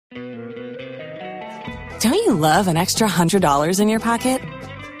Don't you love an extra $100 in your pocket?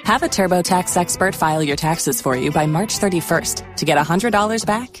 Have a TurboTax expert file your taxes for you by March 31st to get $100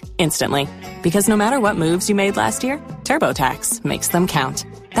 back instantly. Because no matter what moves you made last year, TurboTax makes them count.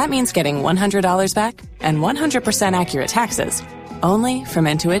 That means getting $100 back and 100% accurate taxes, only from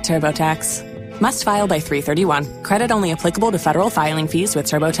Intuit TurboTax. Must file by 3/31. Credit only applicable to federal filing fees with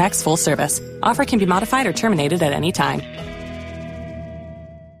TurboTax full service. Offer can be modified or terminated at any time.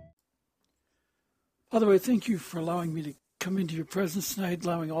 Father, I thank you for allowing me to come into your presence tonight,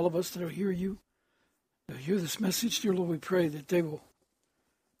 allowing all of us that will hear you to hear this message. Dear Lord, we pray that they will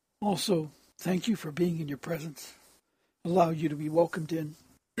also thank you for being in your presence, allow you to be welcomed in.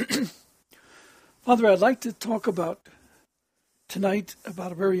 Father, I'd like to talk about tonight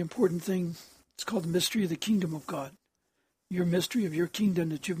about a very important thing. It's called the mystery of the kingdom of God, your mystery of your kingdom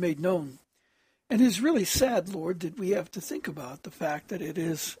that you've made known. And it's really sad, Lord, that we have to think about the fact that it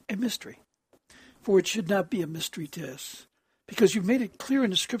is a mystery. For it should not be a mystery to us, because you've made it clear in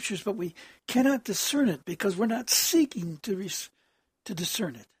the scriptures, but we cannot discern it because we're not seeking to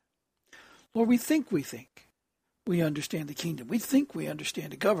discern it. Lord, we think we understand the kingdom. We think we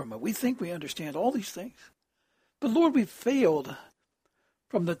understand the government. We think we understand all these things. But Lord, we failed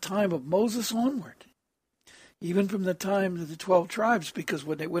from the time of Moses onward, even from the time of the 12 tribes, because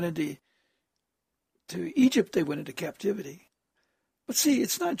when they went into Egypt, they went into captivity. But see,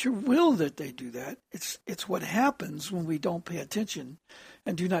 it's not your will that they do that. It's what happens when we don't pay attention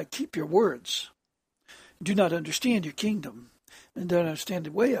and do not keep your words, do not understand your kingdom, and don't understand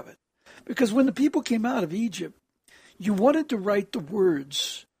the way of it. Because when the people came out of Egypt, you wanted to write the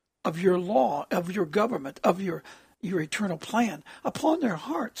words of your law, of your government, of your eternal plan upon their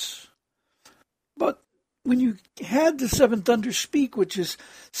hearts. But when you had the seven thunders speak, which is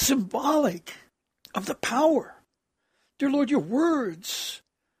symbolic of the power, dear Lord, your words,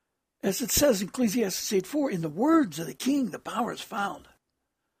 as it says in Ecclesiastes 8:4, in the words of the king, the power is found.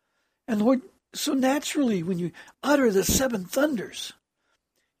 And Lord, so naturally, when you utter the seven thunders,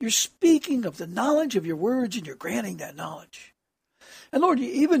 you're speaking of the knowledge of your words and you're granting that knowledge. And Lord,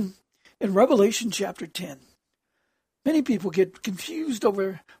 even in Revelation chapter 10, many people get confused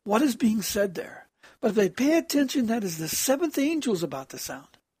over what is being said there. But if they pay attention, that is the seventh angel is about to sound.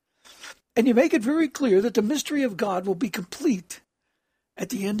 And you make it very clear that the mystery of God will be complete at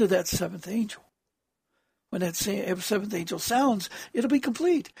the end of that seventh angel. When that seventh angel sounds, it'll be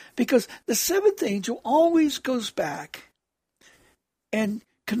complete. Because the seventh angel always goes back and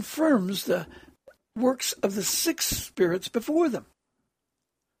confirms the works of the six spirits before them.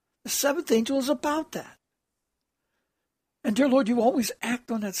 The seventh angel is about that. And dear Lord, you always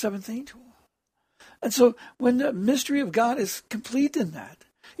act on that seventh angel. And so when the mystery of God is complete in that,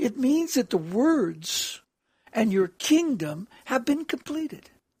 it means that the words and your kingdom have been completed.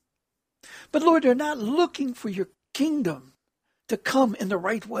 But Lord, they're not looking for your kingdom to come in the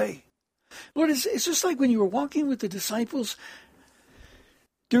right way. Lord, it's just like when you were walking with the disciples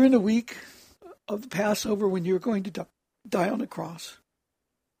during the week of the Passover when you were going to die on the cross.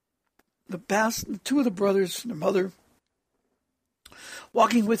 The two of the brothers and the mother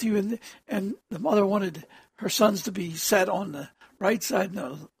walking with you, and the mother wanted her sons to be set on the right side and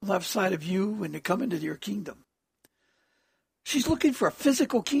the left side of you when they come into your kingdom. She's looking for a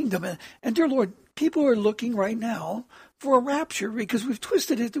physical kingdom. And dear Lord, people are looking right now for a rapture because we've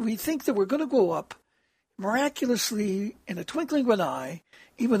twisted it that we think that we're going to go up miraculously in a twinkling of an eye,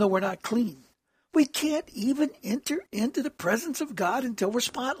 even though we're not clean. We can't even enter into the presence of God until we're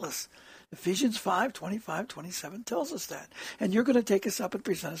spotless. Ephesians 5:25-27 tells us that. And you're going to take us up and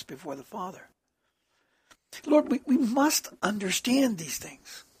present us before the Father. Lord, we must understand these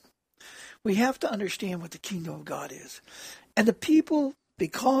things. We have to understand what the kingdom of God is. And the people,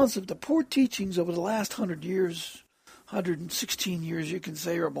 because of the poor teachings over the last 100 years, 116 years you can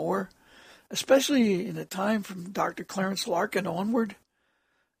say or more, especially in the time from Dr. Clarence Larkin onward,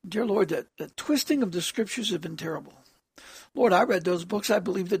 dear Lord, the twisting of the scriptures has been terrible. Lord, I read those books. I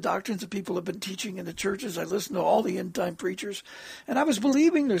believe the doctrines that people have been teaching in the churches. I listened to all the end-time preachers, and I was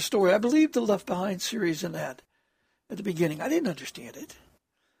believing their story. I believed the Left Behind series in that at the beginning. I didn't understand it,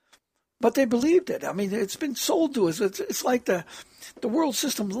 but they believed it. I mean, it's been sold to us. It's like the world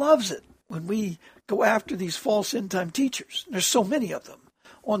system loves it when we go after these false end-time teachers. There's so many of them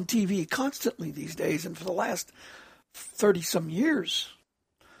on TV constantly these days, and for the last 30-some years,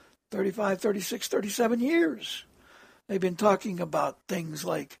 35, 36, 37 years. They've been talking about things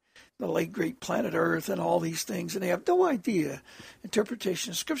like the late great planet Earth and all these things, and they have no idea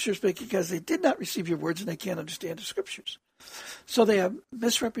interpretation of scriptures because they did not receive your words and they can't understand the scriptures. So they have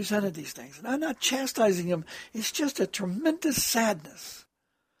misrepresented these things. And I'm not chastising them. It's just a tremendous sadness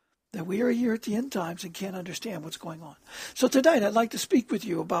that we are here at the end times and can't understand what's going on. So tonight I'd like to speak with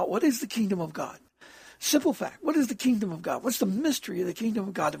you about what is the kingdom of God. Simple fact. What is the kingdom of God? What's the mystery of the kingdom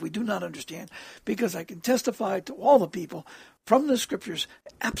of God that we do not understand? Because I can testify to all the people from the scriptures,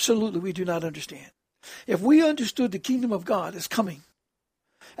 absolutely we do not understand. If we understood the kingdom of God is coming,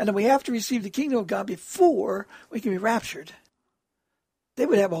 and then we have to receive the kingdom of God before we can be raptured, they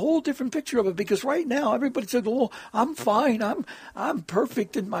would have a whole different picture of it. Because right now everybody says, "Oh, I'm fine. I'm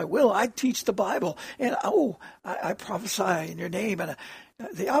perfect in my will. I teach the Bible, and I prophesy in your name." And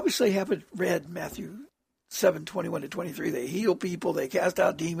they obviously haven't read Matthew 7:21-23. They heal people, they cast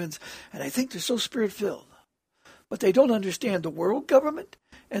out demons, and I think they're so spirit-filled. But they don't understand the world government,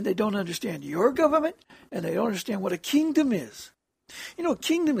 and they don't understand your government, and they don't understand what a kingdom is. You know, a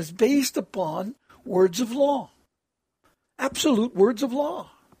kingdom is based upon words of law. Absolute words of law.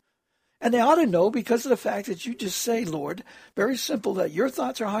 And they ought to know because of the fact that you just say, Lord, very simple, that your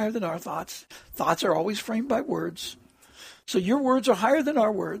thoughts are higher than our thoughts. Thoughts are always framed by words. So your words are higher than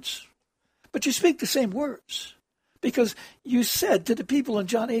our words. But you speak the same words. Because you said to the people in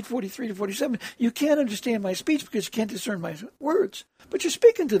John 8:43-47, you can't understand my speech because you can't discern my words. But you're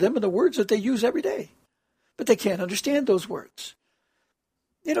speaking to them in the words that they use every day. But they can't understand those words.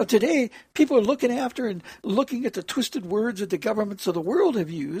 You know, today people are looking after and looking at the twisted words that the governments of the world have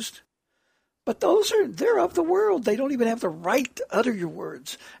used. But they're of the world. They don't even have the right to utter your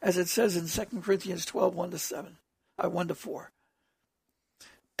words, as it says in 2 Corinthians 12, 1-4.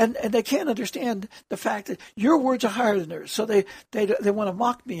 And they can't understand the fact that your words are higher than theirs. So they want to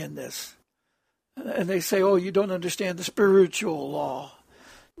mock me in this. And they say, "Oh, you don't understand the spiritual law."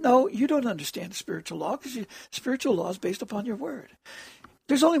 No, you don't understand the spiritual law because spiritual law is based upon your word.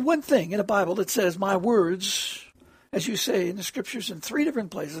 There's only one thing in the Bible that says my words, as you say in the scriptures in 3 different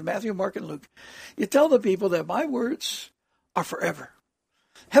places, Matthew, Mark, and Luke. You tell the people that my words are forever.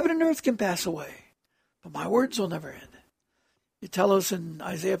 Heaven and earth can pass away, but my words will never end. You tell us in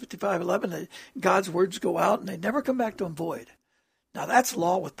Isaiah 55:11 that God's words go out and they never come back to him void. Now that's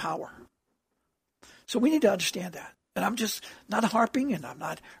law with power. So we need to understand that. And I'm just not harping and I'm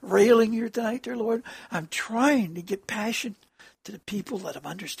not railing here tonight, dear Lord. I'm trying to get passion to the people, let them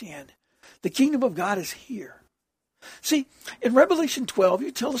understand. The kingdom of God is here. See, in Revelation 12,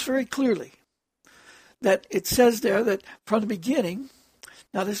 you tell us very clearly that it says there that from the beginning,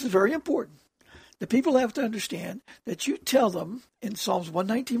 now this is very important. The people have to understand that you tell them in Psalms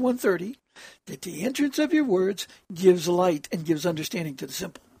 119, 130, that the entrance of your words gives light and gives understanding to the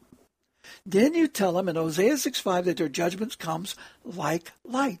simple. Then you tell them in Hosea 6:5 that their judgments comes like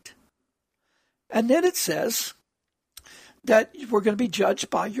light. And then it says that we're going to be judged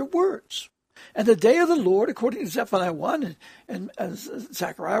by your words. And the day of the Lord, according to Zephaniah 1 and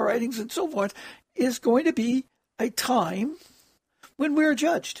Zechariah writings and so forth, is going to be a time when we are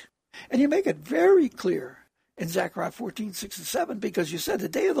judged. And you make it very clear in Zechariah 14:6-7, because you said the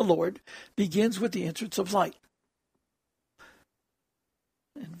day of the Lord begins with the entrance of light.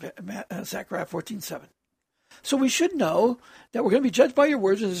 In Zechariah 14:7. So we should know that we're going to be judged by your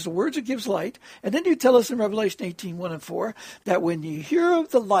words, and it's the words that gives light. And then you tell us in Revelation 18:1-4, that when you hear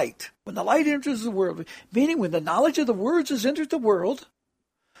of the light, when the light enters the world, meaning when the knowledge of the words has entered the world,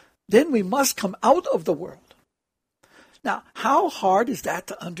 then we must come out of the world. Now, how hard is that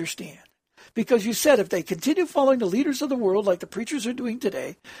to understand? Because you said if they continue following the leaders of the world like the preachers are doing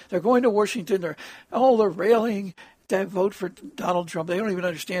today, they're going to Washington, they're railing to vote for Donald Trump. They don't even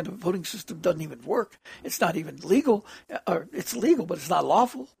understand the voting system doesn't even work. It's not even legal. Or it's legal, but it's not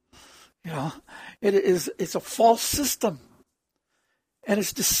lawful. You know, it's a false system. And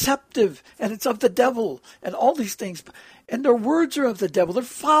it's deceptive, and it's of the devil, and all these things. And their words are of the devil. Their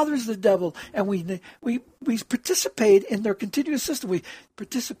father's the devil. And we participate in their continuous system. We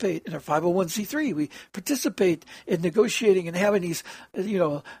participate in our 501c3. We participate in negotiating and having these,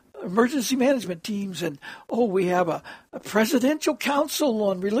 emergency management teams. And, we have a presidential council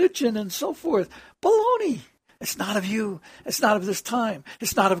on religion and so forth. Baloney. It's not of you. It's not of this time.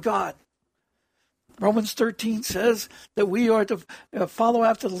 It's not of God. Romans 13 says that we are to follow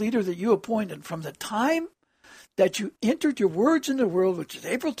after the leader that you appointed. From the time that you entered your words in the world, which is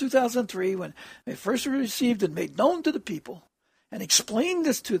April 2003, when they first were received and made known to the people and explained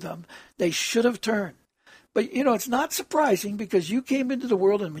this to them, they should have turned. But, it's not surprising because you came into the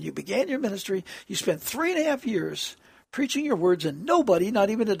world, and when you began your ministry, you spent 3.5 years preaching your words, and nobody,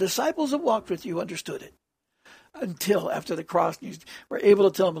 not even the disciples that walked with you, understood it. Until after the cross, you were able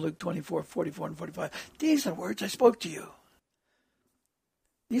to tell them in Luke 24, 44, and 45, these are the words I spoke to you.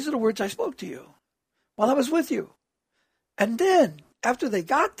 These are the words I spoke to you while I was with you. And then, after they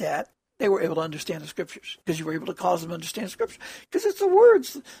got that, they were able to understand the Scriptures, because you were able to cause them to understand Scripture. Because it's the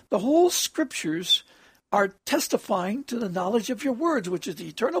words. The whole Scriptures are testifying to the knowledge of your words, which is the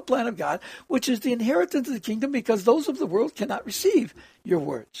eternal plan of God, which is the inheritance of the kingdom, because those of the world cannot receive your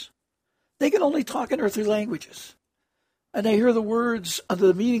words. They can only talk in earthly languages. And they hear the words under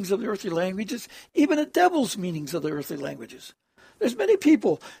the meanings of the earthly languages, even the devil's meanings of the earthly languages. There's many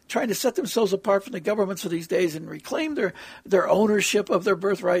people trying to set themselves apart from the governments of these days and reclaim their ownership of their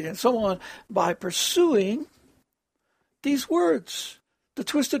birthright and so on by pursuing these words, the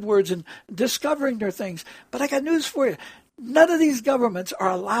twisted words, and discovering their things. But I got news for you. None of these governments are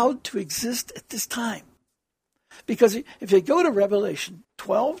allowed to exist at this time. Because if you go to Revelation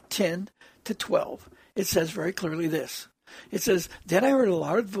 12:10-12, it says very clearly this. It says, "Then I heard a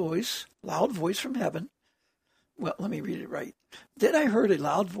loud voice from heaven." Well, let me read it right. "Then I heard a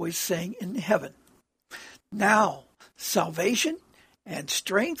loud voice saying in heaven, 'Now salvation and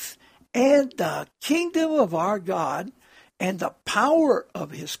strength and the kingdom of our God and the power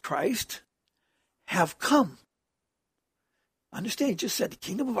of his Christ have come.'" Understand, he just said the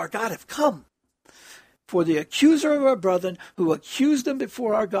kingdom of our God have come. "For the accuser of our brethren, who accused them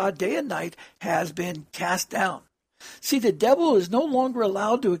before our God day and night, has been cast down." See, the devil is no longer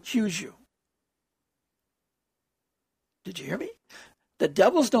allowed to accuse you. Did you hear me? The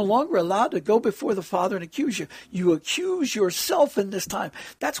devil's no longer allowed to go before the Father and accuse you. You accuse yourself in this time.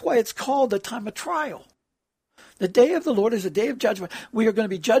 That's why it's called the time of trial. The day of the Lord is a day of judgment. We are going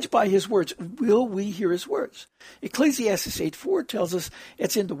to be judged by his words. Will we hear his words? Ecclesiastes 8:4 tells us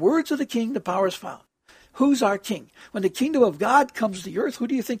it's in the words of the king the power is found. Who's our king? When the kingdom of God comes to the earth, who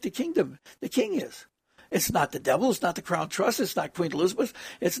do you think the king is? It's not the devil. It's not the Crown Trust. It's not Queen Elizabeth.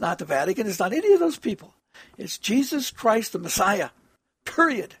 It's not the Vatican. It's not any of those people. It's Jesus Christ, the Messiah.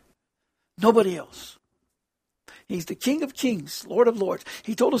 Period. Nobody else. He's the King of Kings, Lord of Lords.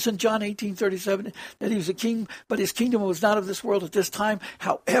 He told us in John 18:37 that he was a king, but his kingdom was not of this world at this time.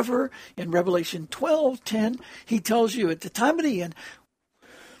 However, in Revelation 12:10, he tells you at the time of the end,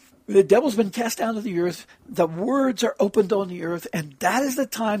 the devil's been cast down to the earth. The words are opened on the earth, and that is the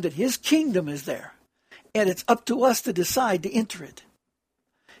time that his kingdom is there. And it's up to us to decide to enter it.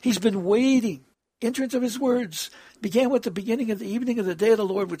 He's been waiting. Entrance of his words began with the beginning of the evening of the day of the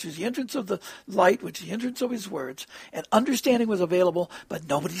Lord, which is the entrance of the light, which is the entrance of his words. And understanding was available, but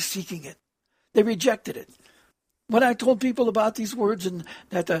nobody's seeking it. They rejected it. When I told people about these words and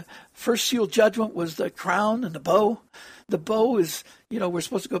that the first seal judgment was the crown and the bow is, we're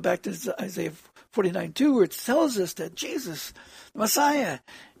supposed to go back to Isaiah 49:2, where it tells us that Jesus, the Messiah,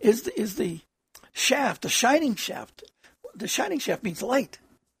 is the shaft, the shining shaft. The shining shaft means light.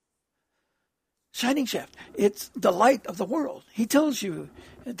 Shining shaft. It's the light of the world. He tells you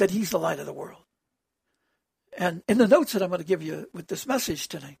that he's the light of the world. And in the notes that I'm going to give you with this message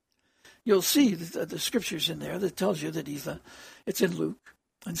tonight, you'll see the scriptures in there that tells you that it's in Luke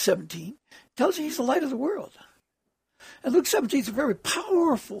 17. It tells you he's the light of the world. And Luke 17 is a very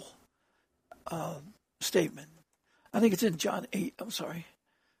powerful statement. I think it's in John 8. I'm sorry.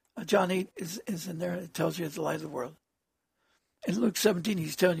 John 8 is in there. It tells you it's the light of the world. In Luke 17,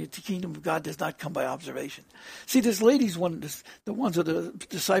 he's telling you the kingdom of God does not come by observation. See, this lady's the ones of the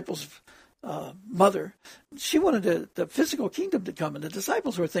disciples' mother. She wanted the physical kingdom to come, and the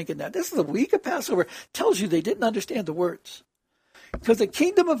disciples were thinking that. This is the week of Passover. Tells you they didn't understand the words. Because the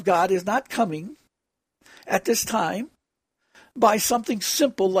kingdom of God is not coming at this time by something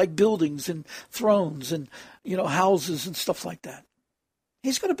simple like buildings and thrones and, houses and stuff like that.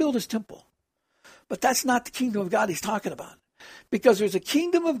 He's going to build his temple. But that's not the kingdom of God he's talking about. Because there's a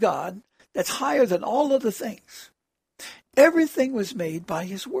kingdom of God that's higher than all other things. Everything was made by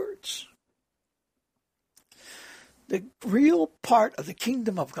his words. The real part of the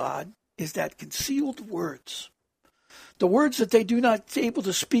kingdom of God is that concealed words. The words that they do not able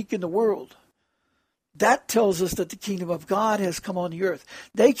to speak in the world. That tells us that the kingdom of God has come on the earth.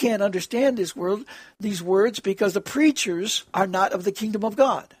 They can't understand these words, because the preachers are not of the kingdom of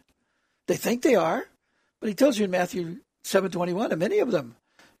God. They think they are, but he tells you in Matthew 7:21, and many of them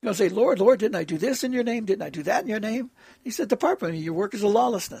are going to say, "Lord, Lord, didn't I do this in your name? Didn't I do that in your name?" He said, "Depart from me, your work is a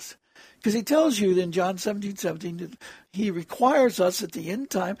lawlessness." Because he tells you in John 17:17 that he requires us at the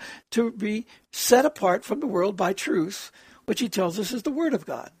end time to be set apart from the world by truth, which he tells us is the word of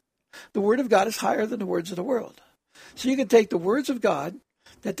God. The word of God is higher than the words of the world. So you can take the words of God,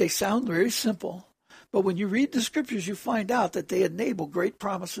 that they sound very simple, but when you read the scriptures, you find out that they enable great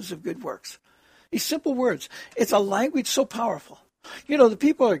promises of good works. These simple words. It's a language so powerful. The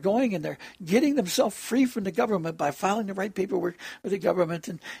people are going and they're getting themselves free from the government by filing the right paperwork with the government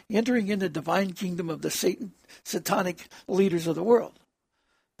and entering in the divine kingdom of the satanic leaders of the world.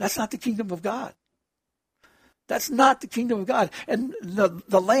 That's not the kingdom of God. That's not the kingdom of God. And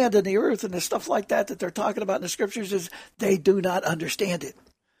the land and the earth and the stuff like that they're talking about in the scriptures is they do not understand it.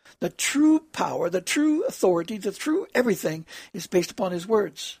 The true power, the true authority, the true everything is based upon his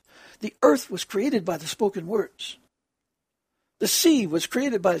words. The earth was created by the spoken words. The sea was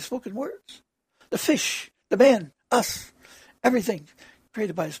created by the spoken words. The fish, the man, us, everything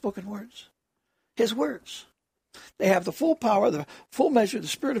created by the spoken words. His words. They have the full power, the full measure of the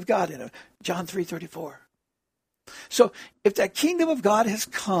Spirit of God in it. John 3:34. So if that kingdom of God has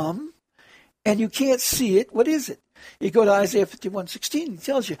come and you can't see it, what is it? You go to Isaiah 51:16, it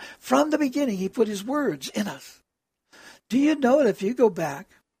tells you, from the beginning he put his words in us. Do you know that if you go back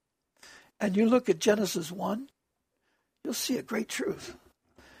and you look at Genesis 1, you'll see a great truth.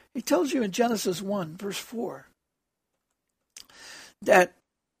 He tells you in Genesis 1, verse 4, that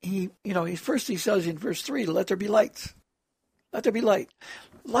he tells you in verse 3, let there be light. Let there be light.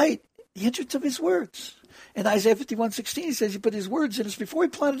 Light, the entrance of his words. In Isaiah 51:16, he says he put his words in us before he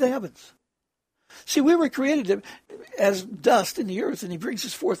planted the heavens. See, we were created as dust in the earth, and he brings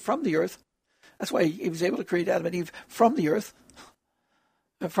us forth from the earth. That's why he was able to create Adam and Eve from the earth.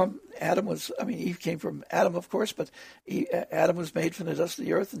 Eve came from Adam, of course, but Adam was made from the dust of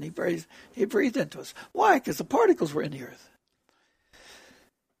the earth, and he breathed into us. Why? Because the particles were in the earth.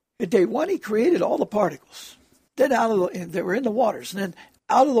 In day one, he created all the particles. Then they were in the waters, and then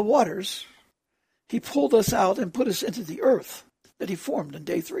out of the waters, he pulled us out and put us into the earth that he formed in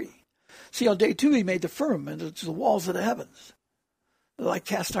day 3. See, on day 2, he made the firmament, it's the walls of the heavens. They're like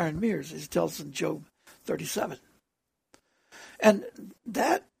cast iron mirrors, as he tells in Job 37. And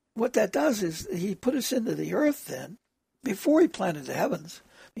what that does is he put us into the earth then. Before he planted the heavens,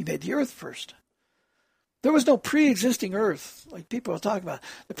 he made the earth first. There was no pre-existing earth, like people are talking about.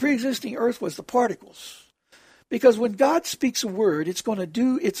 The pre-existing earth was the particles. Because when God speaks a word, it's going to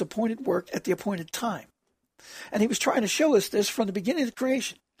do its appointed work at the appointed time. And he was trying to show us this from the beginning of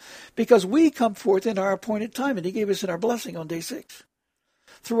creation. Because we come forth in our appointed time, and he gave us in our blessing on day 6.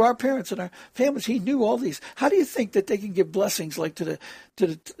 Through our parents and our families, he knew all these. How do you think that they can give blessings like to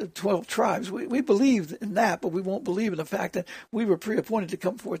the 12 tribes? We believe in that, but we won't believe in the fact that we were pre-appointed to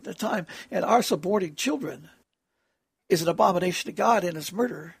come forth in the time, and our subordinate children is an abomination to God and is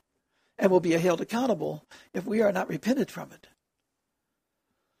murder, and will be held accountable if we are not repented from it.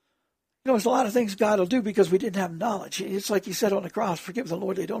 You know, there's a lot of things God will do because we didn't have knowledge. It's like he said on the cross, forgive the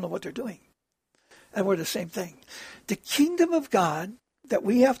Lord, they don't know what they're doing. And we're the same thing. The kingdom of God that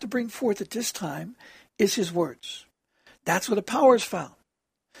we have to bring forth at this time is his words. That's where the power is found.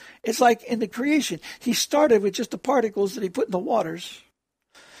 It's like in the creation. He started with just the particles that he put in the waters.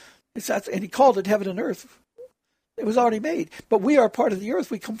 And he called it heaven and earth. It was already made. But we are part of the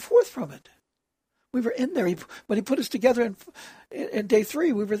earth. We come forth from it. We were in there. When he put us together in day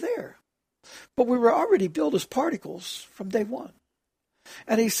 3, we were there. But we were already built as particles from day 1.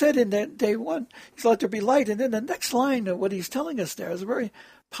 And he said in that day 1, he said, let there be light. And then the next line of what he's telling us there is a very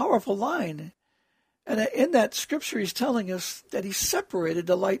powerful line. And in that scripture, he's telling us that he separated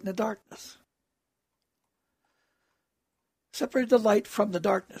the light and the darkness. Separated the light from the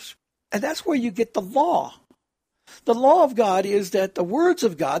darkness. And that's where you get the law. The law of God is that the words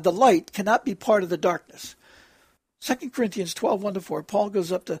of God, the light, cannot be part of the darkness. 2 Corinthians 12:1-4, Paul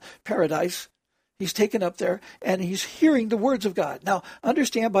goes up to paradise. He's taken up there, and he's hearing the words of God. Now,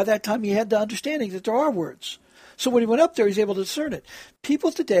 understand, by that time he had the understanding that there are words. So when he went up there, he's able to discern it.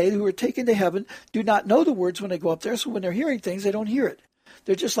 People today who are taken to heaven do not know the words when they go up there, so when they're hearing things, they don't hear it.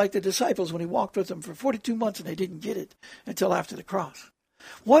 They're just like the disciples when he walked with them for 42 months, and they didn't get it until after the cross.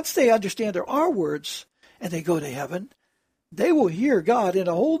 Once they understand there are words, and they go to heaven, they will hear God in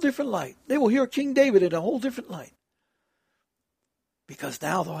a whole different light. They will hear King David in a whole different light. Because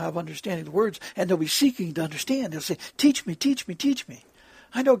now they'll have understanding of the words, and they'll be seeking to understand. They'll say, teach me, teach me, teach me.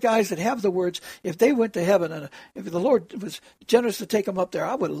 I know guys that have the words. If they went to heaven, and if the Lord was generous to take them up there,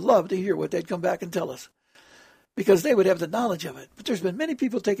 I would love to hear what they'd come back and tell us. Because they would have the knowledge of it. But there's been many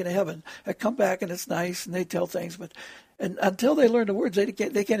people taken to heaven that come back, and it's nice, and they tell things. And until they learn the words, they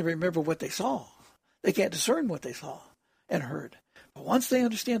can't even remember what they saw. They can't discern what they saw and heard. But once they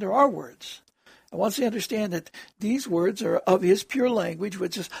understand there are words, and once they understand that these words are of his pure language,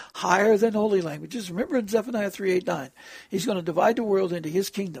 which is higher than holy languages. Remember in Zephaniah 3:8-9, he's going to divide the world into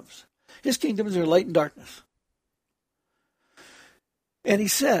his kingdoms. His kingdoms are light and darkness. And he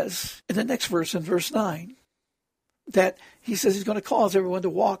says in the next verse, in verse 9, that he says he's going to cause everyone to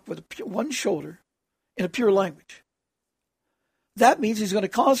walk with one shoulder in a pure language. That means he's going to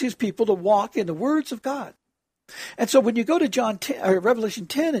cause his people to walk in the words of God. And so when you go to Revelation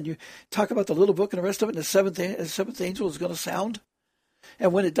 10 and you talk about the little book and the rest of it, and the seventh angel is going to sound,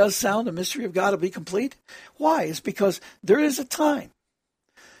 And when it does sound, the mystery of God will be complete. Why? It's because there is a time.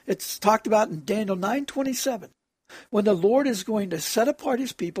 It's talked about in Daniel 9:27, when the Lord is going to set apart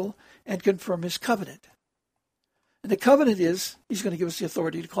his people and confirm his covenant. And the covenant is, he's going to give us the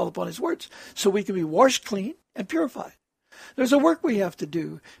authority to call upon his words so we can be washed clean and purified. There's a work we have to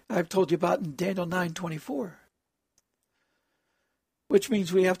do, I've told you about in Daniel 9:24, which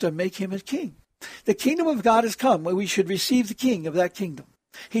means we have to make him a king. The kingdom of God has come, where we should receive the king of that kingdom.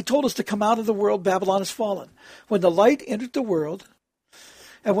 He told us to come out of the world, Babylon has fallen. When the light entered the world,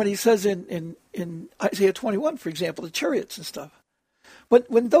 and when he says in Isaiah 21, for example, the chariots and stuff,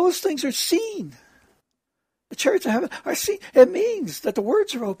 when those things are seen, the chariots of heaven are seen, it means that the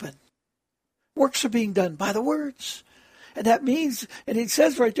words are open. Works are being done by the words. And that means, and it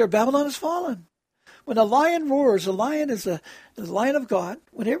says right there, Babylon has fallen. When a lion roars, a lion is the lion of God.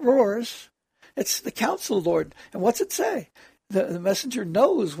 When it roars, it's the counsel of the Lord. And what's it say? The messenger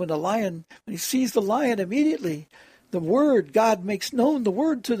knows when he sees the lion immediately, the word, God makes known the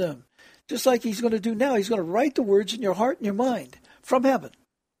word to them. Just like he's going to do now. He's going to write the words in your heart and your mind from heaven.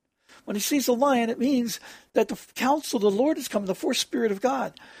 When he sees the lion, it means that the counsel of the Lord has come, the fourth spirit of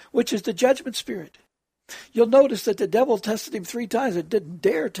God, which is the judgment spirit. You'll notice that the devil tested him 3 times. It didn't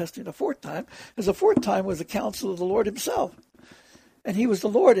dare test him the 4th time, because the 4th time was the counsel of the Lord himself. And he was the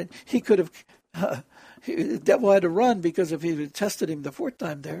Lord, and he could have, the devil had to run, because if he had tested him the 4th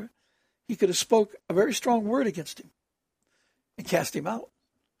time there, he could have spoke a very strong word against him and cast him out.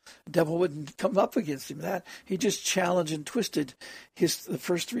 The devil wouldn't come up against him. That he just challenged and twisted the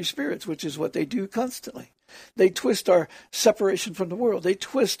first 3 spirits, which is what they do constantly. They twist our separation from the world. They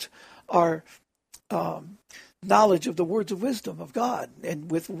twist our knowledge of the words of wisdom of God,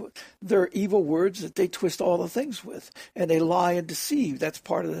 and with their evil words that they twist all the things with, and they lie and deceive. That's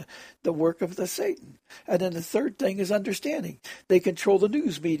part of the work of the Satan. And then the third thing is understanding. They control the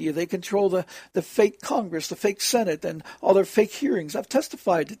news media. They control the fake Congress, the fake Senate, and all their fake hearings. I've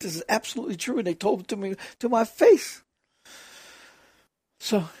testified that this is absolutely true, and they told it to me to my face.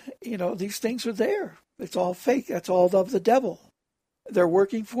 So, these things are there. It's all fake. That's all of the devil. They're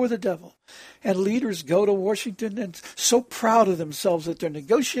working for the devil. And leaders go to Washington and so proud of themselves that they're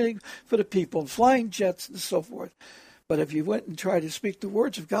negotiating for the people, flying jets and so forth. But if you went and tried to speak the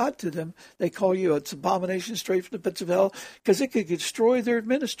words of God to them, they call you it's abomination straight from the pits of hell, because it could destroy their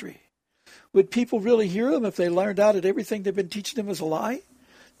ministry. Would people really hear them if they learned out that everything they've been teaching them is a lie?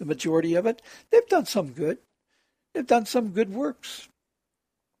 The majority of it. They've done some good. They've done some good works.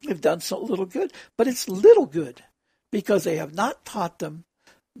 They've done so little good, but it's little good, because they have not taught them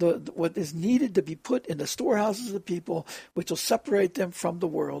what is needed to be put in the storehouses of the people, which will separate them from the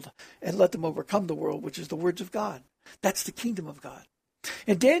world and let them overcome the world, which is the words of God. That's the kingdom of God.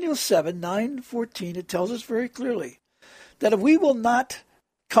 In Daniel 7:9-14, it tells us very clearly that if we will not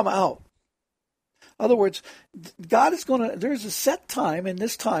come out, in other words, there's a set time in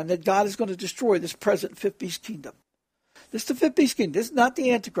this time that God is going to destroy this present fifth beast kingdom. This is the fifth beast kingdom. This is not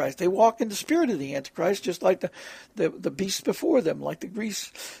the Antichrist. They walk in the spirit of the Antichrist, just like the beasts before them, like the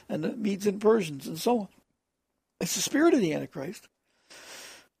Greeks and the Medes and Persians and so on. It's the spirit of the Antichrist.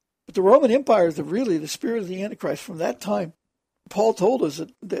 But the Roman Empire is really the spirit of the Antichrist. From that time, Paul told us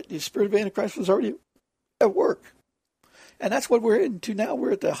that the spirit of Antichrist was already at work. And that's what we're into now.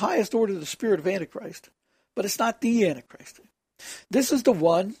 We're at the highest order of the spirit of Antichrist. But it's not the Antichrist. This is the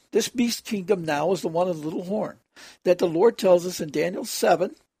one, this beast kingdom now is the one of the little horn that the Lord tells us in Daniel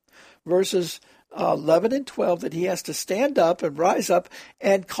 7, verses 11 and 12, that he has to stand up and rise up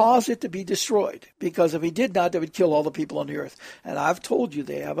and cause it to be destroyed. Because if he did not, they would kill all the people on the earth. And I've told you,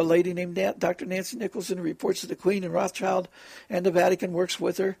 they have a lady named Dr. Nancy Nicholson who reports to the Queen and Rothschild, and the Vatican works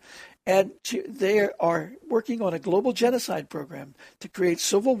with her. And they are working on a global genocide program to create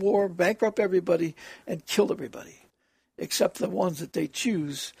civil war, bankrupt everybody, and kill everybody, except the ones that they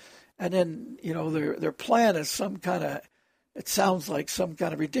choose. And then, their plan is some kind of, it sounds like some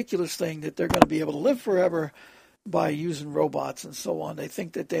kind of ridiculous thing that they're going to be able to live forever by using robots and so on. They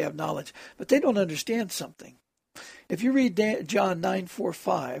think that they have knowledge, but they don't understand something. If you read John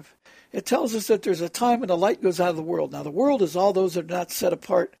 9:4-5, it tells us that there's a time when the light goes out of the world. Now, the world is all those that are not set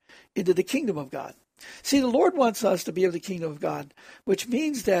apart into the kingdom of God. See, the Lord wants us to be of the kingdom of God, which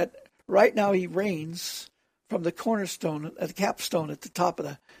means that right now he reigns from the cornerstone, the capstone at the top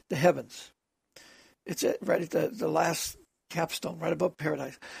of the heavens. It's right at the last capstone, right above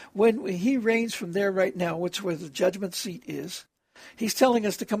paradise. When he reigns from there right now, which is where the judgment seat is, he's telling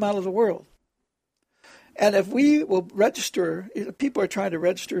us to come out of the world. And if we will register, people are trying to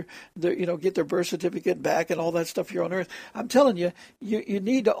register, get their birth certificate back and all that stuff here on earth. I'm telling you, you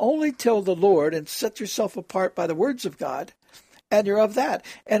need to only tell the Lord and set yourself apart by the words of God And you're of that.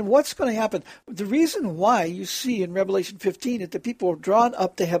 And what's going to happen? The reason why you see in Revelation 15 that the people are drawn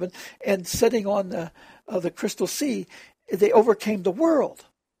up to heaven and sitting on the crystal sea, they overcame the world.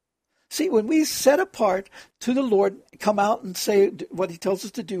 See, when we set apart to the Lord, come out and say what he tells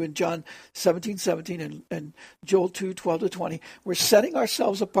us to do in John 17:17 and Joel 2:12-20, we're setting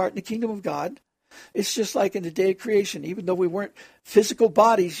ourselves apart in the kingdom of God. It's just like in the day of creation. Even though we weren't physical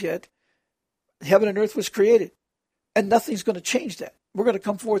bodies yet, heaven and earth was created. And nothing's going to change that. We're going to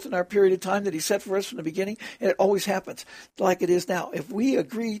come forth in our period of time that he set for us from the beginning, and it always happens like it is now. If we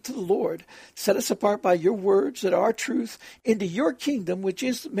agree to the Lord, set us apart by your words that are truth into your kingdom, which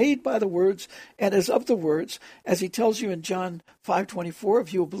is made by the words and is of the words, as he tells you in John 5:24,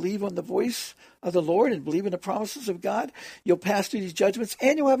 if you will believe on the voice of the Lord and believe in the promises of God, you'll pass through these judgments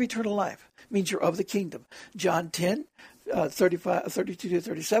and you'll have eternal life. It means you're of the kingdom. John 10,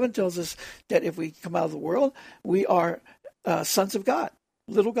 32-37 tells us that if we come out of the world, we are sons of God,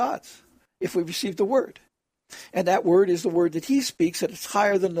 little gods, if we receive the word. And that word is the word that he speaks, that it's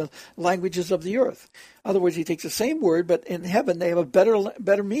higher than the languages of the earth. In other words, he takes the same word, but in heaven they have a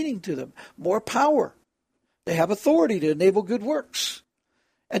better meaning to them, more power. They have authority to enable good works.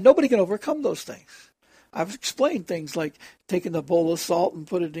 And nobody can overcome those things. I've explained things like taking a bowl of salt and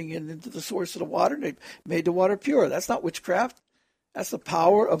putting it into the source of the water, and they made the water pure. That's not witchcraft. That's the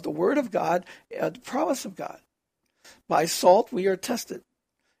power of the word of God, the promise of God. By salt we are tested,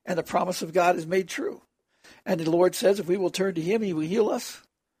 and the promise of God is made true. And the Lord says if we will turn to him, he will heal us,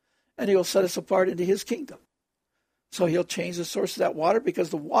 and he will set us apart into his kingdom. So he'll change the source of that water, because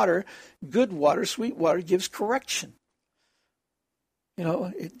the water, good water, sweet water, gives correction. You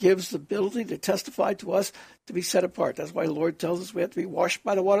know, it gives the ability to testify to us to be set apart. That's why the Lord tells us we have to be washed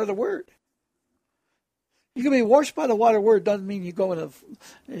by the water of the word. You can be washed by the water of the word doesn't mean you go in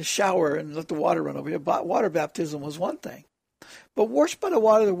a shower and let the water run over you. Water baptism was one thing. But washed by the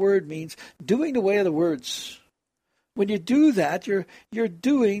water of the word means doing the way of the words. When you do that, you're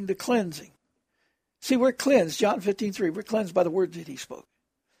doing the cleansing. See, we're cleansed. John 15:3, we're cleansed by the words that he spoke.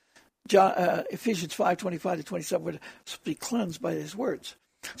 Ephesians 5:25-27, we're supposed to be cleansed by his words.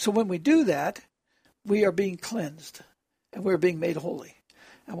 So when we do that, we are being cleansed, and we're being made holy.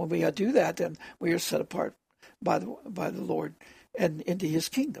 And when we do that, then we are set apart by the Lord and into his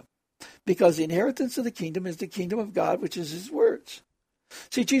kingdom. Because the inheritance of the kingdom is the kingdom of God, which is his words.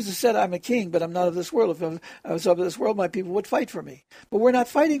 See, Jesus said, I'm a king, but I'm not of this world. If I was of this world, my people would fight for me. But we're not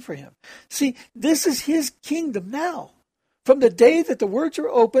fighting for him. See, this is his kingdom now. From the day that the words are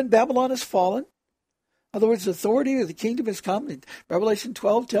opened, Babylon has fallen. In other words, the authority of the kingdom has come. And Revelation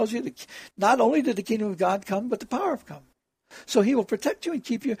 12 tells you that not only did the kingdom of God come, but the power have come. So he will protect you and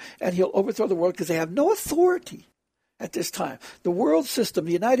keep you, and he'll overthrow the world because they have no authority at this time. The world system,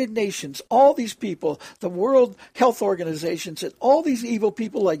 the United Nations, all these people, the World Health Organizations, and all these evil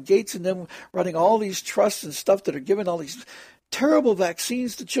people like Gates and them running all these trusts and stuff that are giving all these terrible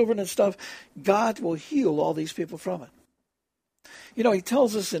vaccines to children and stuff, God will heal all these people from it. You know, he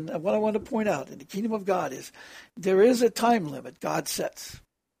tells us, and what I want to point out in the kingdom of God is there is a time limit God sets.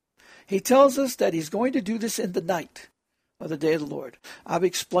 He tells us that he's going to do this in the night of the day of the Lord. I've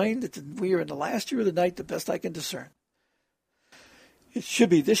explained that we are in the last year of the night, the best I can discern. It should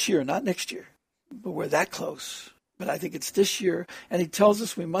be this year, not next year, but we're that close. But I think it's this year, and he tells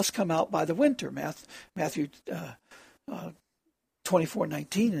us we must come out by the winter, Matthew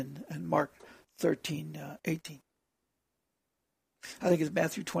 24:19 and Mark 13:18. I think it's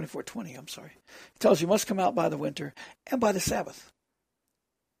Matthew 24:20, I'm sorry. It tells you must come out by the winter and by the Sabbath.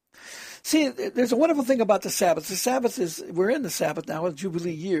 See, there's a wonderful thing about the Sabbath. The Sabbath is, we're in the Sabbath now, a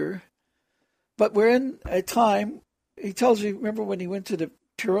Jubilee year, but we're in a time, he tells you, remember when he went to the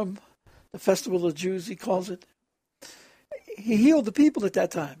Purim, the festival of the Jews, he calls it? He healed the people at that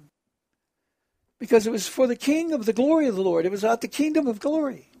time because it was for the king of the glory of the Lord. It was about the kingdom of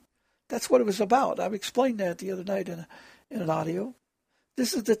glory. That's what it was about. I've explained that the other night in an audio.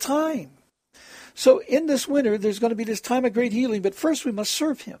 This is the time. So in this winter, there's going to be this time of great healing, but first we must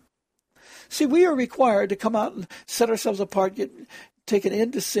serve him. See, we are required to come out and set ourselves apart, get taken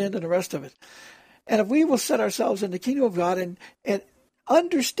into sin and the rest of it. And if we will set ourselves in the kingdom of God and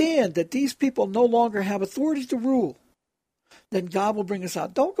understand that these people no longer have authority to rule, then God will bring us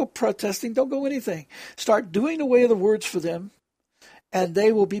out. Don't go protesting. Don't go anything. Start doing the way of the words for them, and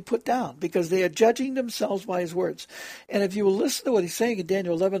they will be put down because they are judging themselves by his words. And if you will listen to what he's saying in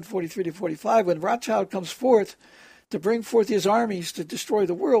Daniel 11:43-45, when Rothschild comes forth to bring forth his armies to destroy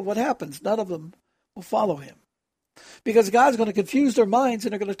the world, what happens? None of them will follow him. Because God's going to confuse their minds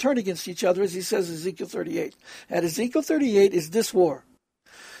and they're going to turn against each other, as he says in Ezekiel 38. And Ezekiel 38 is this war.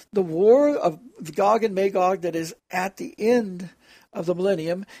 The war of Gog and Magog that is at the end of the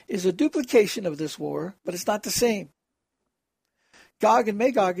millennium is a duplication of this war, but it's not the same. Gog and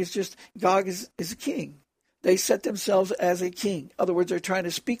Magog Gog is a king. They set themselves as a king. In other words, they're trying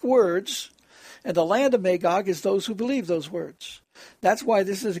to speak words, and the land of Magog is those who believe those words. That's why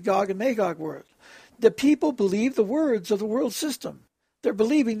this is a Gog and Magog word. The people believe the words of the world system. They're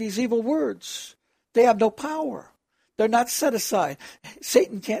believing these evil words. They have no power. They're not set aside.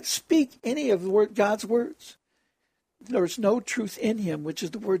 Satan can't speak any of God's words. There's no truth in him, which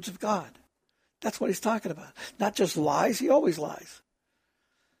is the words of God. That's what he's talking about. Not just lies. He always lies.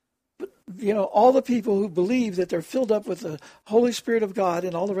 But, all the people who believe that they're filled up with the Holy Spirit of God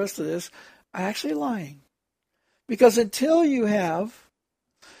and all the rest of this are actually lying. Because until you have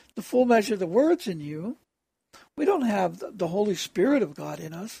the full measure of the words in you, we don't have the Holy Spirit of God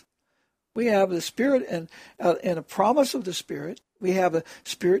in us. We have the Spirit and a promise of the Spirit. We have a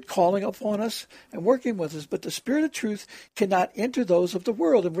Spirit calling upon us and working with us. But the Spirit of truth cannot enter those of the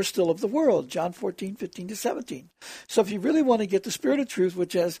world, and we're still of the world. John 14:15-17. So if you really want to get the Spirit of truth,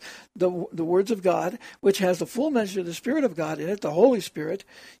 which has the words of God, which has the full measure of the Spirit of God in it, the Holy Spirit,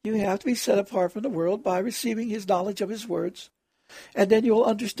 you have to be set apart from the world by receiving his knowledge of his words. And then you'll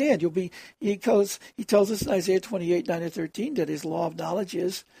understand. He tells us in Isaiah 28:9-13 that his law of knowledge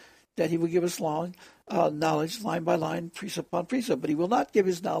is that he will give us knowledge line by line, precept upon precept, but he will not give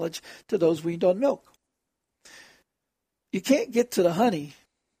his knowledge to those weaned on milk. You can't get to the honey,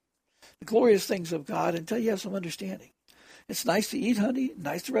 the glorious things of God, until you have some understanding. It's nice to eat honey,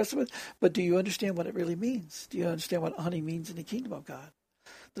 nice the rest of it, but do you understand what it really means? Do you understand what honey means in the kingdom of God?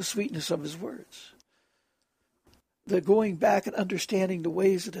 The sweetness of his words. The going back and understanding the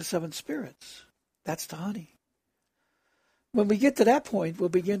ways of the seven spirits. That's the honey. When we get to that point, we'll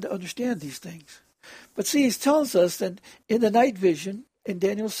begin to understand these things. But see, he tells us that in the night vision, in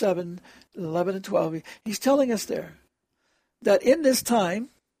Daniel 7:11-12, he's telling us there that in this time,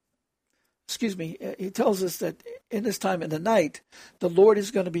 he tells us that in this time in the night, the Lord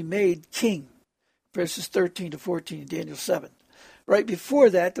is going to be made king. Verses 13-14 in Daniel 7. Right before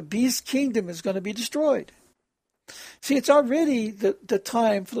that, the beast kingdom is going to be destroyed. See, it's already the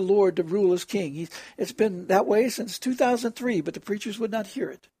time for the Lord to rule as king. It's been that way since 2003, but the preachers would not hear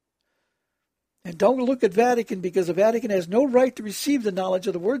it. And don't look at Vatican, because the Vatican has no right to receive the knowledge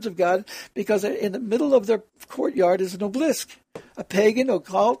of the words of God, because in the middle of their courtyard is an obelisk, a pagan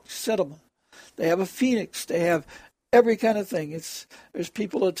occult settlement. They have a phoenix. They have every kind of thing. There's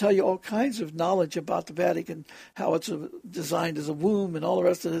people that tell you all kinds of knowledge about the Vatican, how it's designed as a womb and all the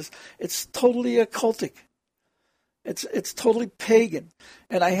rest of this. It's totally occultic. It's totally pagan.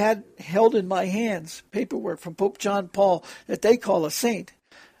 And I had held in my hands paperwork from Pope John Paul that they call a saint.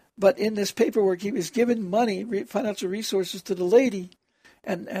 But in this paperwork, he was giving money, financial resources to the lady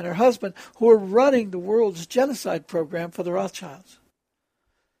and her husband who are running the world's genocide program for the Rothschilds.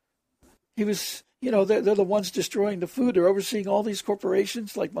 He was, they're the ones destroying the food. They're overseeing all these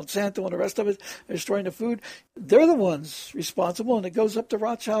corporations like Monsanto and the rest of it. They're destroying the food. They're the ones responsible, and it goes up to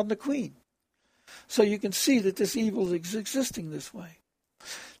Rothschild and the Queen. So you can see that this evil is existing this way.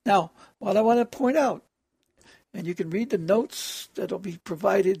 Now, what I want to point out, and you can read the notes that will be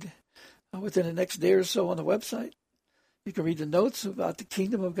provided within the next day or so on the website. You can read the notes about the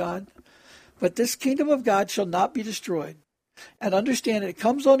kingdom of God. But this kingdom of God shall not be destroyed. And understand it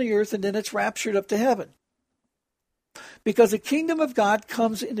comes on the earth and then it's raptured up to heaven. Because the kingdom of God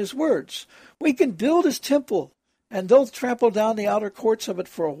comes in his words. We can build his temple, and they'll trample down the outer courts of it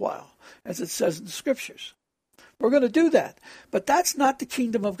for a while, as it says in the scriptures. We're going to do that. But that's not the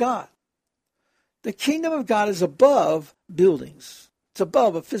kingdom of God. The kingdom of God is above buildings. It's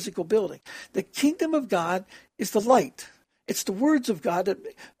above a physical building. The kingdom of God is the light. It's the words of God that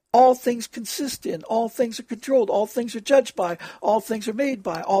all things consist in. All things are controlled. All things are judged by. All things are made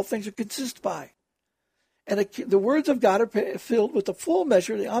by. All things are consist by. And the words of God are filled with the full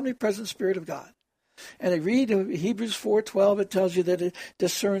measure of the omnipresent Spirit of God. And I read Hebrews 4:12, it tells you that it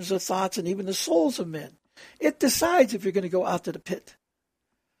discerns the thoughts and even the souls of men. It decides if you're going to go out to the pit.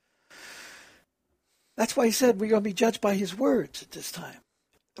 That's why he said we're going to be judged by his words at this time.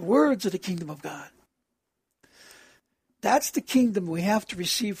 The words of the kingdom of God. That's the kingdom we have to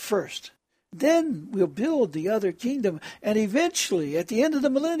receive first. Then we'll build the other kingdom. And eventually, at the end of the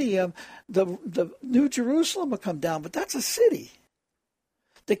millennium, the New Jerusalem will come down. But that's a city.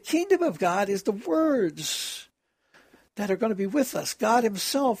 The kingdom of God is the words that are going to be with us. God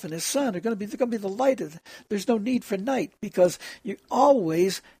himself and his Son are going to be the light. There's no need for night, because you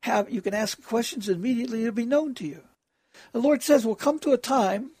always you can ask questions and immediately it'll be known to you. The Lord says we'll come to a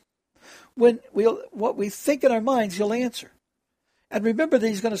time when what we think in our minds, he'll answer. And remember that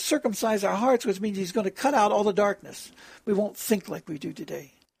he's going to circumcise our hearts, which means he's going to cut out all the darkness. We won't think like we do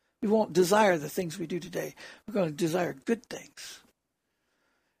today. We won't desire the things we do today. We're going to desire good things.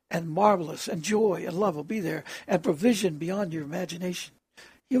 And marvelous and joy and love will be there, and provision beyond your imagination.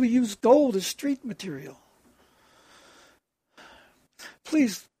 He will use gold as street material.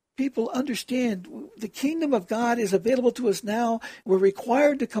 Please, people, understand the kingdom of God is available to us now. We're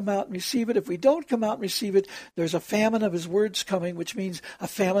required to come out and receive it. If we don't come out and receive it, there's a famine of his words coming, which means a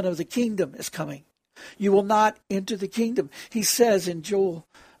famine of the kingdom is coming. You will not enter the kingdom. He says in Luke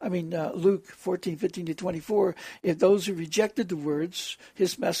 14:15-24, if those who rejected the words,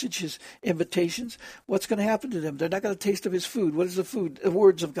 his message, his invitations, what's going to happen to them? They're not going to taste of his food. What is the food? The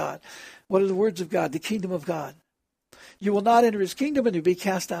words of God. What are the words of God? The kingdom of God. You will not enter his kingdom, and you'll be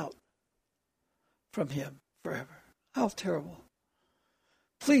cast out from him forever. How terrible.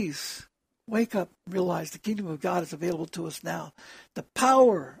 Please wake up and realize the kingdom of God is available to us now. The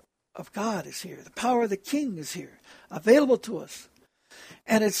power of God is here. The power of the King is here, available to us.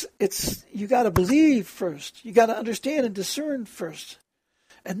 And it's you got to believe first. You got to understand and discern first.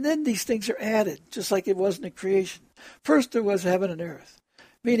 And then these things are added, just like it was in the creation. First there was heaven and earth,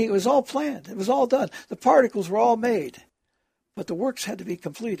 meaning it was all planned. It was all done. The particles were all made, but the works had to be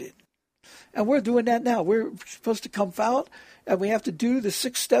completed. And we're doing that now. We're supposed to come out, and we have to do the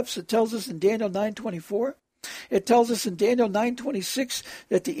 6 steps it tells us in Daniel 9:24. It tells us in Daniel 9:26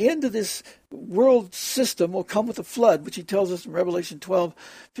 that the end of this world system will come with a flood, which he tells us in Revelation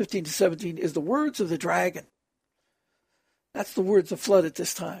 12:15-17 is the words of the dragon. That's the words of flood at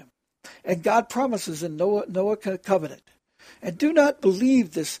this time. And God promises in Noah covenant. And do not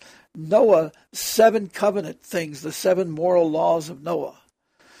believe this Noah 7 covenant things, the 7 moral laws of Noah.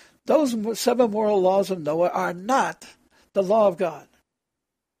 Those 7 moral laws of Noah are not the law of God.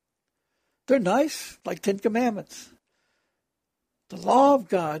 They're nice, like 10 Commandments. The law of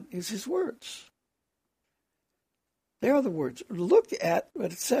God is his words. They are the words. Look at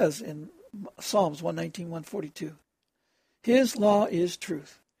what it says in Psalms 119:142. His law is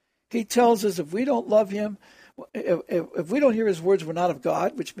truth. He tells us if we don't love him, if we don't hear his words, we're not of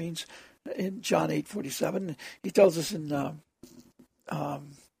God, which means in John 8:47, he tells us in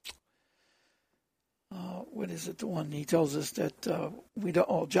what is it? The one he tells us that we don't.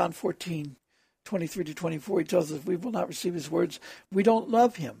 Oh, John 14:23-24. He tells us if we will not receive his words, we don't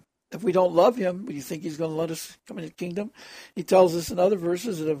love him. If we don't love him, do you think he's going to let us come into the kingdom? He tells us in other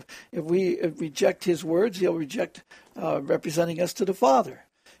verses that if we reject his words, he'll reject representing us to the Father,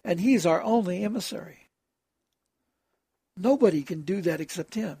 and he's our only emissary. Nobody can do that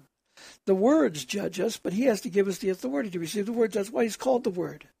except him. The words judge us, but he has to give us the authority to receive the words. That's why he's called the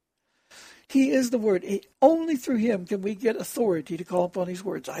Word. He is the Word. Only through him can we get authority to call upon his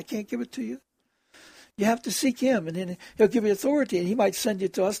words. I can't give it to you. You have to seek him, and then he'll give you authority, and he might send you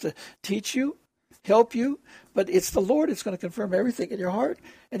to us to teach you, help you, but it's the Lord that's going to confirm everything in your heart,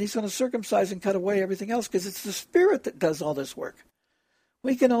 and he's going to circumcise and cut away everything else, because it's the Spirit that does all this work.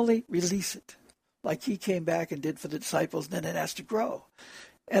 We can only release it, like he came back and did for the disciples, and then it has to grow.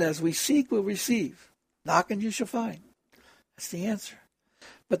 And as we seek, we'll receive. Knock and you shall find. That's the answer.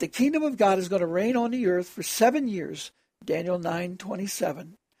 But the kingdom of God is going to reign on the earth for 7 years, Daniel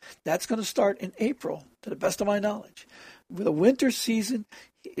 9:27. That's going to start in April, to the best of my knowledge. With the winter season,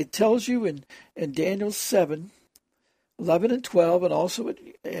 it tells you in Daniel 7:11 and 12, and also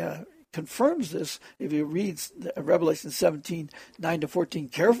it confirms this. If you read Revelation 17:9-14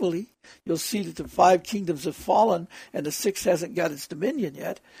 carefully, you'll see that the 5 kingdoms have fallen, and the 6th hasn't got its dominion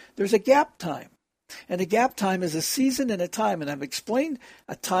yet. There's a gap time. And a gap time is a season and a time. And I've explained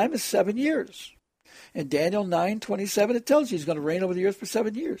a time is 7 years. In Daniel 9:27, it tells you he's going to reign over the earth for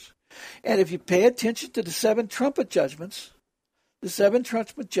 7 years. And if you pay attention to the 7 trumpet judgments, it's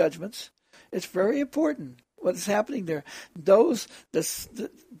very important what is happening there. The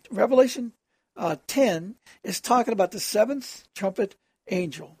Revelation 10 is talking about the 7th trumpet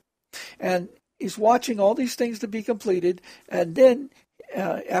angel. And he's watching all these things to be completed. And then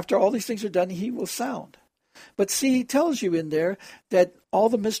after all these things are done, he will sound. But see, he tells you in there that all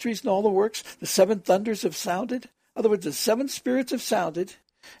the mysteries and all the works, the 7 thunders have sounded. In other words, the 7 spirits have sounded,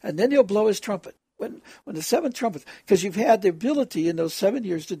 and then he'll blow his trumpet. When the 7 trumpets, because you've had the ability in those 7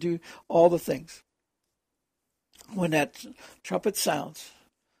 years to do all the things. When that trumpet sounds,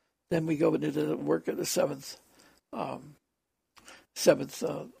 then we go into the work of the seventh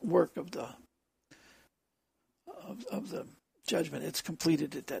work of the judgment. It's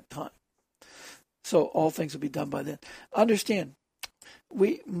completed at that time. So all things will be done by then. Understand,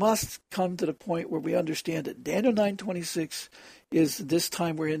 we must come to the point where we understand that Daniel 9:26 is this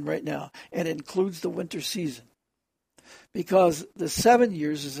time we're in right now, and it includes the winter season. because the 7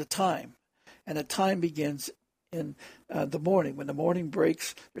 years is a time, and a time begins in the morning. When the morning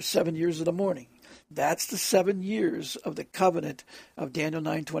breaks, there's 7 years of the morning. That's the 7 years of the covenant of Daniel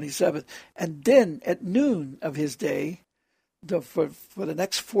 9:27. And then at noon of his day, for the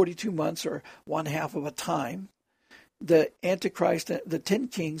next 42 months, or one half of a time, the Antichrist, the 10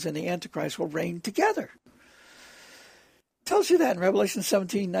 kings and the Antichrist will reign together. It tells you that in Revelation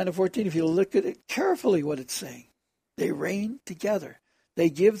 17:9-14. If you look at it carefully, what it's saying. They reign together. They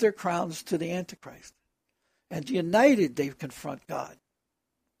give their crowns to the Antichrist. And united, they confront God.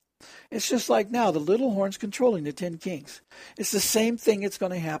 It's just like now, the little horn's controlling the 10 kings. It's the same thing that's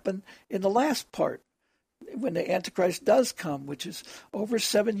going to happen in the last part, when the Antichrist does come, which is over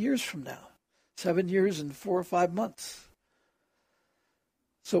 7 years from now. 7 years and 4 or 5 months.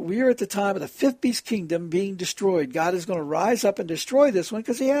 So we are at the time of the fifth beast kingdom being destroyed. God is going to rise up and destroy this one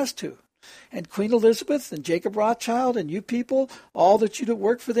because he has to. And Queen Elizabeth and Jacob Rothschild and you people, all that you that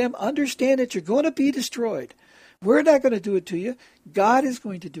work for them, understand that you're going to be destroyed. We're not going to do it to you. God is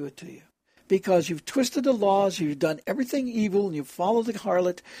going to do it to you. Because you've twisted the laws, you've done everything evil, and you've followed the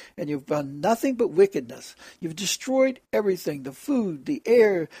harlot, and you've done nothing but wickedness. You've destroyed everything, the food, the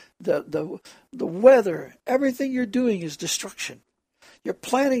air, the weather. Everything you're doing is destruction. You're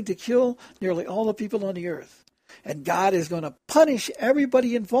planning to kill nearly all the people on the earth. And God is going to punish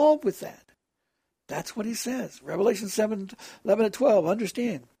everybody involved with that. That's what he says. Revelation 7:11-12,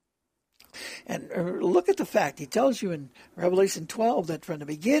 understand. And look at the fact. He tells you in Revelation 12 that from the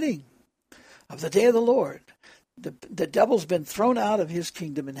beginning of the day of the Lord, the devil's been thrown out of his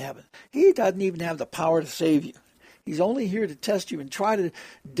kingdom in heaven. He doesn't even have the power to save you. He's only here to test you and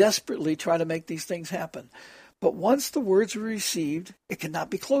desperately try to make these things happen. But once the words are received, it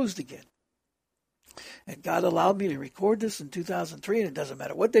cannot be closed again. And God allowed me to record this in 2003, and it doesn't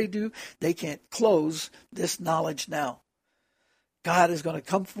matter what they do, they can't close this knowledge now. God is going to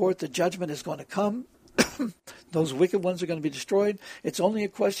come forth. The judgment is going to come. Those wicked ones are going to be destroyed. It's only a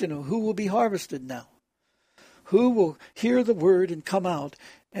question of who will be harvested now. Who will hear the word and come out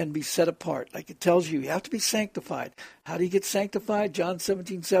and be set apart? Like it tells you, you have to be sanctified. How do you get sanctified? John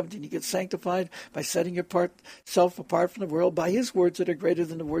 17:17. You get sanctified by setting yourself apart from the world by his words that are greater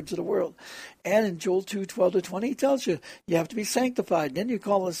than the words of the world. And in Joel 2:12-20, he tells you, you have to be sanctified. And then you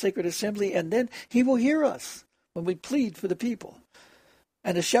call a sacred assembly, and then he will hear us when we plead for the people.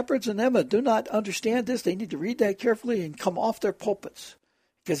 And the shepherds and them do not understand this. They need to read that carefully and come off their pulpits.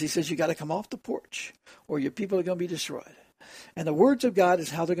 Because he says you got to come off the porch or your people are going to be destroyed. And the words of God is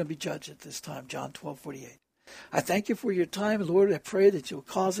how they're going to be judged at this time, John 12:48. I thank you for your time, Lord. I pray that you'll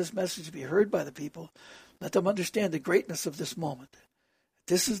cause this message to be heard by the people. Let them understand the greatness of this moment.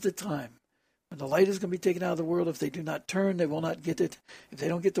 This is the time when the light is going to be taken out of the world. If they do not turn, they will not get it. If they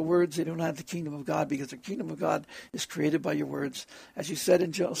don't get the words, they don't have the kingdom of God, because the kingdom of God is created by your words. As you said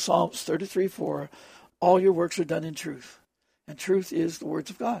in Psalms 33:4, all your works are done in truth. And truth is the words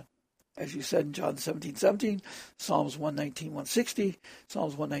of God. As you said in John 17:17, Psalms 119:160,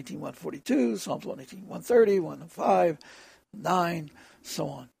 Psalms 119:142, Psalms 119:130, 105, 9, so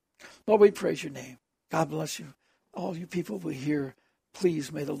on. Lord, we praise your name. God bless you. All you people will hear,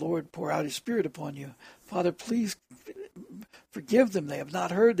 please may the Lord pour out his Spirit upon you. Father, please forgive them. They have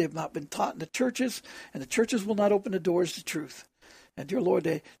not heard. They have not been taught in the churches, and the churches will not open the doors to truth. And dear Lord,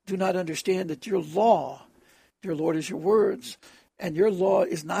 they do not understand that your law, dear Lord, is your words. And your law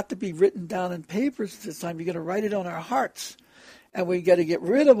is not to be written down in papers this time. You're going to write it on our hearts. And we got to get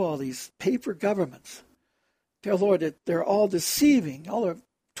rid of all these paper governments. Dear Lord, that they're all deceiving, all are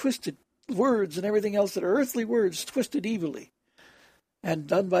twisted words and everything else that are earthly words, twisted evilly and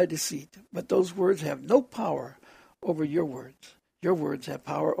done by deceit. But those words have no power over your words. Your words have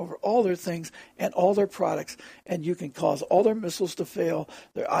power over all their things and all their products. And you can cause all their missiles to fail,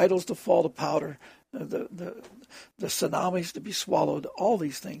 their idols to fall to powder, the tsunamis to be swallowed, all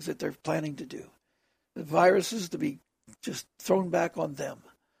these things that they're planning to do. The viruses to be just thrown back on them.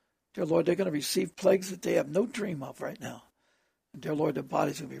 Dear Lord, they're going to receive plagues that they have no dream of right now. And dear Lord, their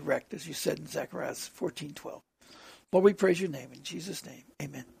bodies will be wrecked, as you said in Zechariah 14:12. Lord, we praise your name. In Jesus' name,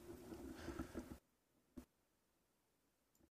 amen.